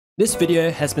This video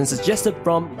has been suggested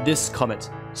from this comment,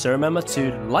 so remember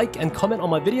to like and comment on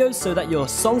my videos so that your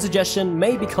song suggestion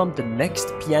may become the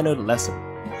next piano lesson.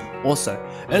 Also,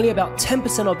 only about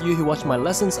 10% of you who watch my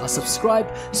lessons are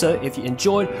subscribed, so if you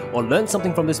enjoyed or learned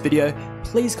something from this video,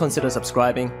 please consider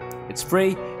subscribing. It's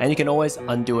free and you can always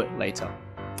undo it later.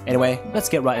 Anyway, let's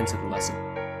get right into the lesson.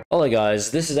 Hello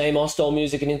guys, this is Amosdoll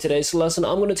Music, and in today's lesson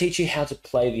I'm going to teach you how to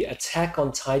play the Attack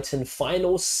on Titan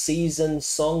final season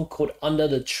song called Under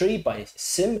the Tree by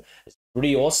Sim. It's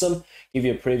pretty awesome. Give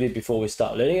you a preview before we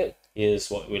start learning it. Here's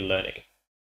what we're learning.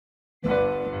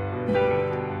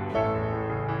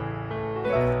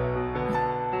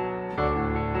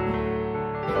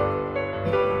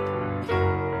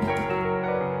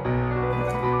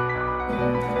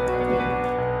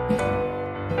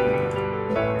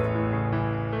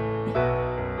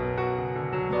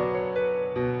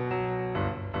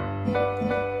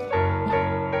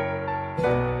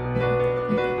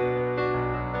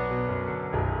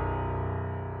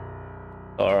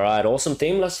 Alright, awesome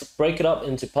theme. Let's break it up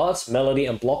into parts. Melody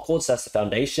and block chords, that's the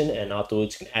foundation, and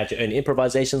afterwards you can add your own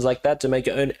improvisations like that to make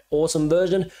your own awesome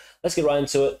version. Let's get right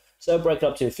into it. So break it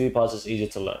up to a few parts, it's easier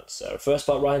to learn. So first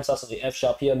part, right hand starts at the F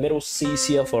sharp here, middle C's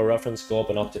here for a reference, go up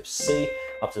an octave C,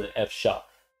 up to the F sharp.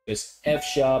 It's F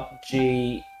sharp,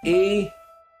 G, E,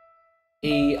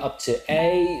 E up to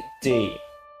A, D.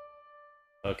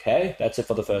 Okay, that's it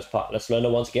for the first part. Let's learn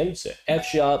it once again. So F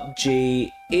sharp,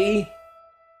 G, E,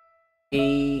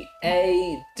 E,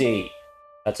 A, D.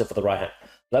 That's it for the right hand.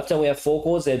 Left hand we have four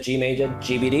chords. They're G major,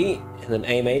 G, B, D, and then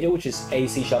A major, which is A,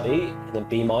 C sharp, E, and then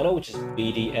B minor, which is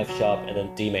B, D, F sharp, and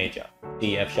then D major,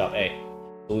 D, F sharp, A.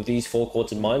 So with these four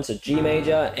chords in mind, so G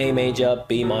major, A major,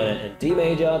 B minor, and D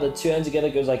major, the two hands together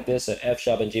goes like this, so F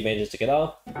sharp and G majors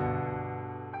together,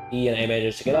 E and A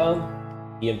majors together,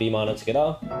 E and B minor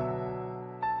together,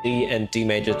 D and D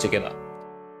major together.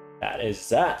 That is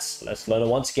that. Let's learn it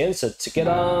once again. So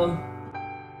together,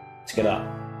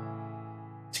 together,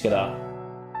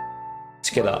 together,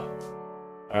 together.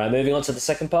 Alright, moving on to the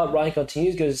second part. Right hand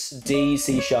continues, goes D,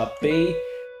 C sharp, B,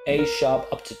 A sharp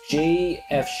up to G,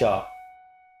 F sharp.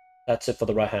 That's it for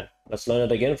the right hand. Let's learn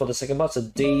it again for the second part. So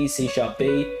D, C sharp,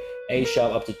 B, A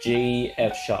sharp up to G,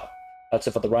 F sharp. That's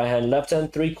it for the right hand. Left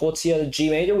hand, three chords here. G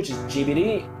major, which is G, B,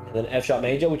 D, and then F sharp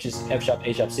major, which is F sharp,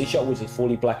 A sharp, C sharp, which is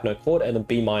fully black note chord, and then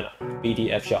B minor, B,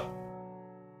 D, F sharp.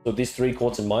 So these three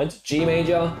chords in mind, G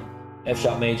major, F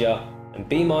sharp major, and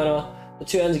B minor. The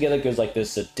two hands together goes like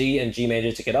this, so D and G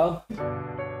major together,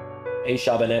 A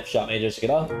sharp and F sharp major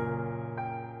together,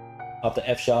 after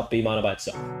F sharp, B minor by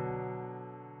itself.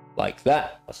 Like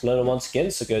that. Let's learn it once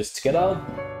again. So it goes together,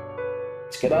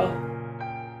 together,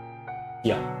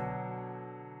 yeah.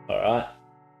 Alright.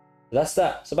 That's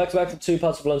that. So back to back, the two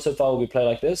parts of learned so far will be played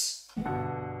like this.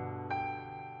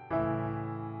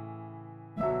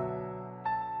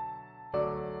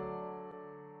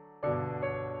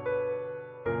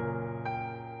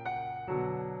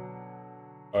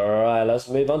 Alright, let's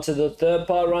move on to the third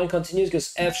part. Ryan continues,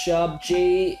 goes F sharp,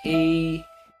 G, E,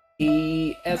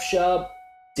 E, F sharp,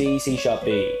 D, C sharp,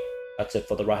 B. That's it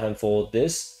for the right hand for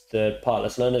this third part.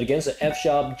 Let's learn it again. So F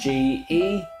sharp, G,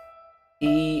 E,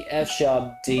 E, F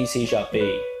sharp, D, C sharp,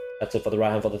 B. That's it for the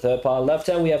right hand for the third part. Left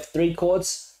hand we have three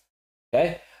chords.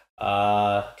 Okay.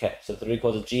 Okay, so the three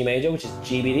chords are G major, which is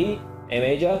G, B, D, A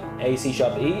major, A, C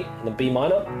sharp, E, and then B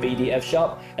minor, B, D, F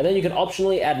sharp. And then you can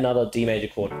optionally add another D major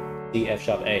chord, D, F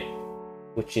sharp, A,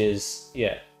 which is,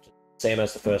 yeah, same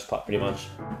as the first part pretty much.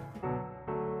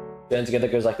 Then together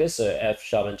goes like this, so F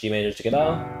sharp and G major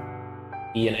together,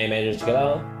 E and A major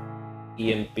together,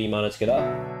 E and B minor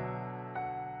together,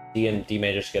 D and D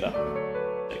major together.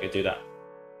 So you can do that.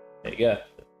 There you go.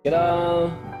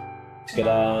 Together,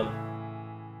 together,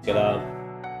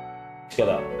 together,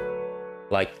 together.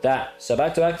 Like that. So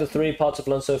back to back, the three parts of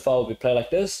learned so far will be played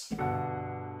like this.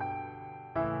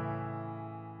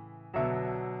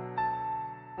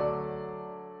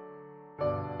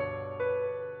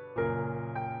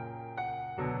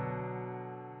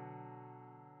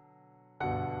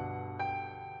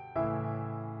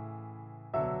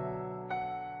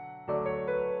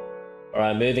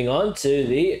 Alright, moving on to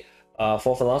the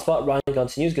fourth and last part. Ryan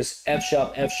continues, because F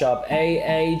sharp,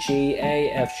 A, G,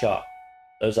 A, F sharp.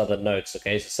 Those are the notes,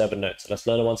 okay? So 7 notes. So let's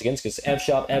learn it once again, because F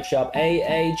sharp,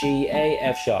 A, G, A,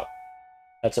 F sharp.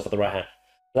 That's it for the right hand.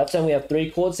 Left hand we have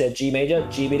three chords. They're G major,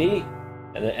 G, B, D,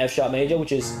 and then F sharp major,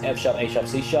 which is F sharp, A sharp,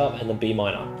 C sharp, and then B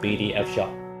minor, B, D, F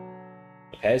sharp.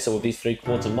 Okay, so with these three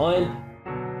chords in mind,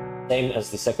 same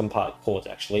as the second part chords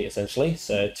actually, essentially.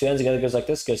 So two hands together goes like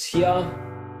this, goes here,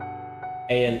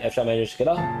 A and F sharp major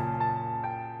together,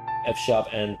 F sharp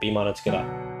and B minor together.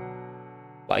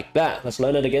 like that. Let's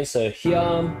learn it again. So here,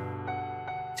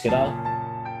 skida,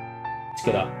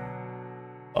 skida.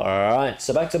 Alright,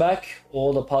 so back to back,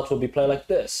 all the parts will be played like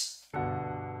this.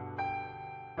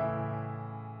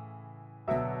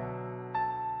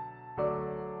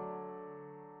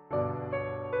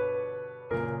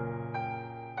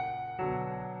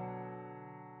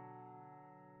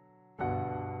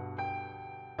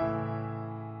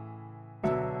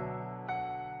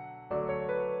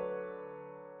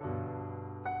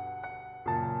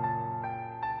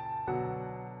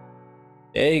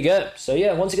 There you go. So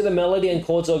yeah, once you get the melody and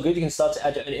chords all good, you can start to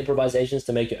add your own improvisations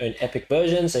to make your own epic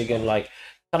version. So you can like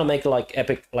kind of make it like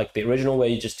epic, like the original where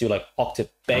you just do like octave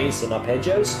bass and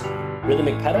arpeggios,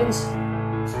 rhythmic patterns.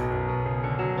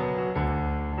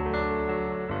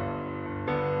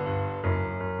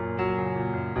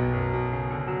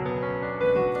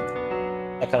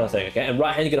 That kind of thing, okay? And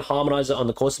right hand, you're gonna harmonize it on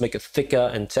the chords to make it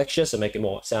thicker and texture, so make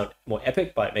it sound more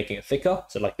epic by making it thicker.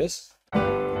 So like this.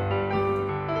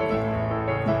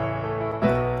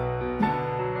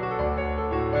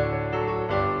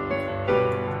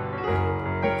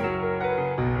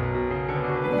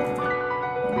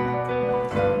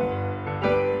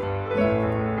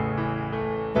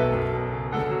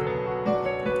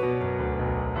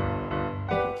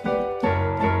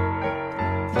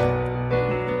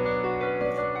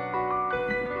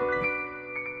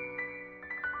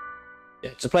 Yeah,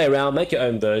 just play around, make your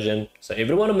own version. So if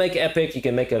you want to make it epic, you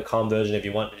can make a calm version if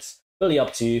you want. It's really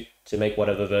up to you to make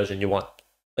whatever version you want.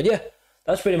 But yeah,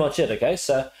 that's pretty much it, okay?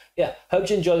 So yeah, hope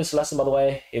you enjoyed this lesson, by the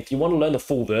way. If you want to learn the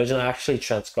full version, I actually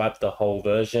transcribed the whole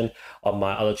version on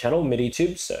my other channel,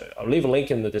 MIDITube. So I'll leave a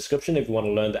link in the description if you want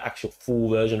to learn the actual full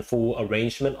version, full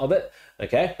arrangement of it,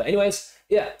 okay? But anyways,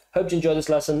 yeah, hope you enjoyed this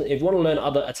lesson. If you want to learn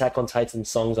other Attack on Titan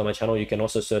songs on my channel, you can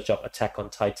also search up Attack on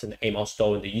Titan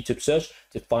Amosdoll in the YouTube search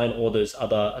to find all those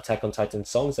other Attack on Titan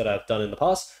songs that I've done in the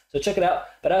past. So check it out.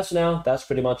 But as for now, that's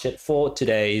pretty much it for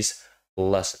today's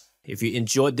lesson. If you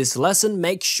enjoyed this lesson,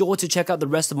 make sure to check out the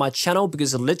rest of my channel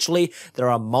because literally there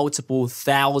are multiple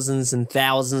thousands and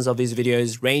thousands of these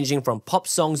videos ranging from pop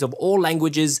songs of all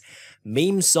languages,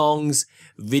 meme songs,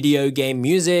 video game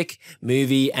music,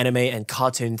 movie, anime, and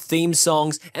cartoon theme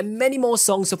songs, and many more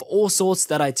songs of all sorts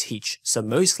that I teach. So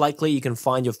most likely you can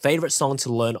find your favorite song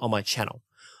to learn on my channel.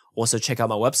 Also check out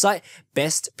my website,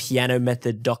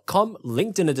 bestpianomethod.com,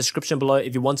 linked in the description below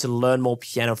if you want to learn more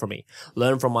piano from me.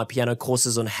 Learn from my piano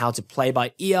courses on how to play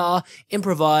by ear,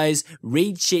 improvise,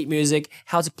 read sheet music,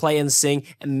 how to play and sing,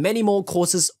 and many more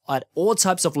courses at all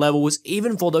types of levels,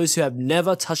 even for those who have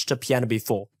never touched a piano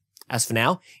before. As for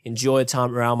now, enjoy your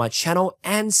time around my channel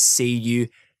and see you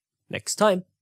next time.